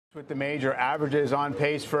With the major averages on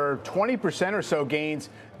pace for 20% or so gains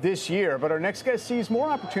this year. But our next guest sees more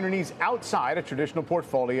opportunities outside a traditional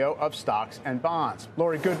portfolio of stocks and bonds.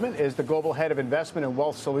 Laurie Goodman is the global head of investment and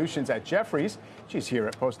wealth solutions at Jefferies. She's here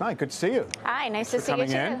at Post 9. Good to see you. Hi, nice to see you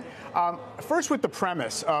too. First, with the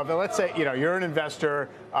premise of, let's say, you're an investor,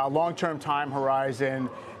 long-term time horizon,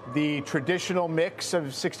 the traditional mix of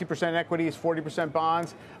 60% equities, 40%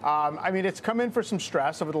 bonds. It's come in for some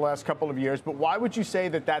stress over the last couple of years, but why would you say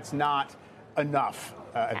that that's not enough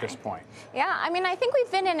at this point? Yeah, I think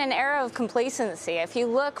we've been in an era of complacency. If you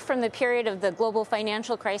look from the period of the global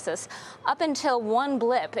financial crisis up until one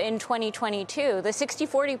blip in 2022, the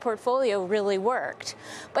 60-40 portfolio really worked.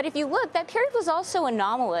 But if you look, that period was also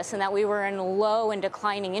anomalous in that we were in a low and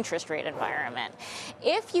declining interest rate environment.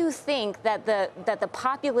 If you think that the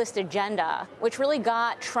populist agenda, which really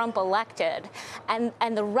got Trump elected,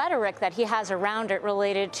 and the rhetoric that he has around it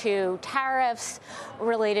related to tariffs,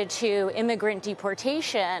 related to immigrant deportation,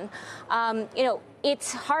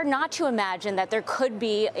 it's hard not to imagine that there could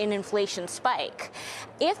be an inflation spike.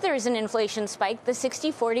 If there's an inflation spike, the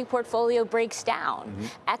 60-40 portfolio breaks down. Mm-hmm.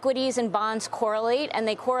 Equities and bonds correlate, and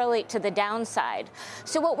they correlate to the downside.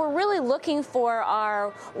 So what we're really looking for are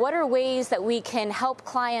what are ways that we can help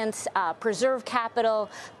clients preserve capital,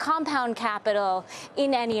 compound capital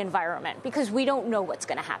in any environment, because we don't know what's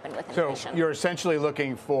going to happen with inflation. So you're essentially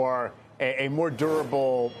looking for a more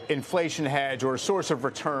durable inflation hedge or a source of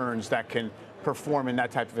returns that can perform in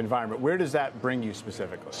that type of environment. Where does that bring you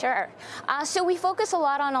specifically? Sure. So we focus a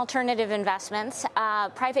lot on alternative investments.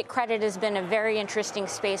 Private credit has been a very interesting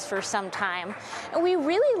space for some time. And we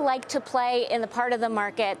really like to play in the part of the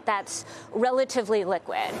market that's relatively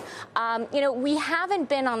liquid. We haven't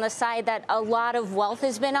been on the side that a lot of wealth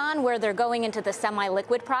has been on, where they're going into the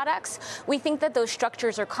semi-liquid products. We think that those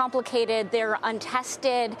structures are complicated. They're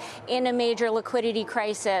untested in a major liquidity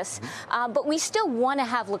crisis. But we still want to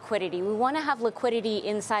have liquidity. We want to have liquidity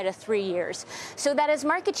inside of 3 years, so that as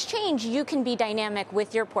markets change, you can be dynamic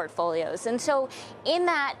with your portfolios. And so in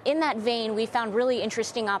that vein, we found really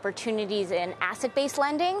interesting opportunities in asset-based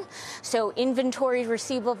lending, so inventory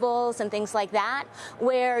receivables and things like that,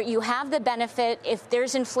 where you have the benefit. If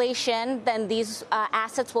there's inflation, then these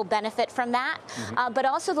assets will benefit from that. Mm-hmm. But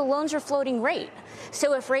also the loans are floating rate.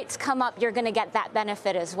 So if rates come up, you're going to get that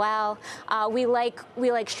benefit as well. We like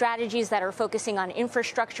strategies that are focusing on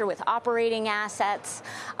infrastructure with operating assets,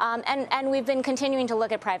 and we've been continuing to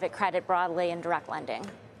look at private credit broadly and direct lending.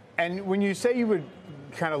 And when you say you would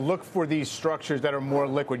kind of look for these structures that are more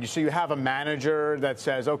liquid, so you have a manager that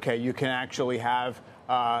says, okay, you can actually have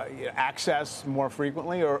access more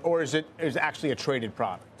frequently, or is it actually a traded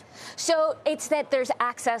product? So it's that there's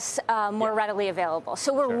access more readily available.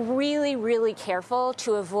 So we're really, really careful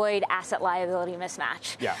to avoid asset liability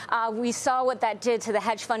mismatch. Yeah. We saw what that did to the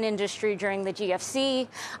hedge fund industry during the GFC.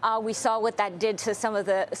 We saw what that did to some of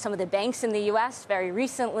the banks in the U.S. very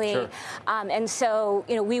recently. Sure. And so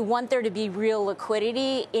we want there to be real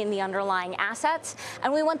liquidity in the underlying assets,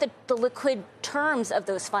 and we want the liquid terms of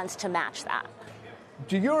those funds to match that.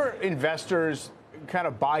 Do your investors kind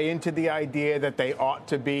of buy into the idea that they ought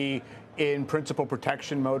to be in principal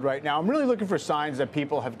protection mode right now? I'm really looking for signs that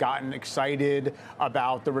people have gotten excited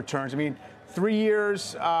about the returns. 3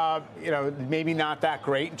 years, maybe not that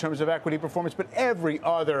great in terms of equity performance, but every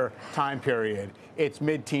other time period, it's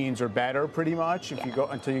mid-teens or better, pretty much,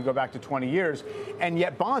 until you go back to 20 years. And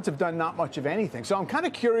yet bonds have done not much of anything. So I'm kind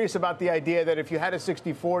of curious about the idea that if you had a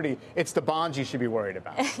 60-40, it's the bonds you should be worried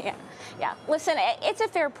about. Yeah. Listen, it's a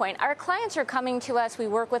fair point. Our clients are coming to us. We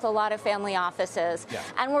work with a lot of family offices,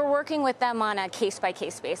 and we're working with them on a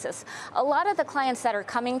case-by-case basis. A lot of the clients that are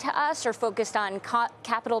coming to us are focused on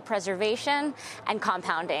capital preservation and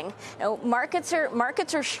compounding. Markets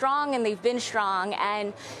are strong, and they've been strong,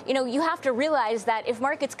 and you have to realize that if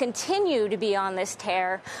markets continue to be on this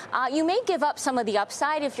tear, you may give up some of the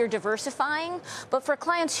upside if you're diversifying. But for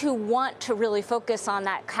clients who want to really focus on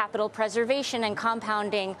that capital preservation and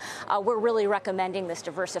compounding, we're really recommending this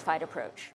diversified approach.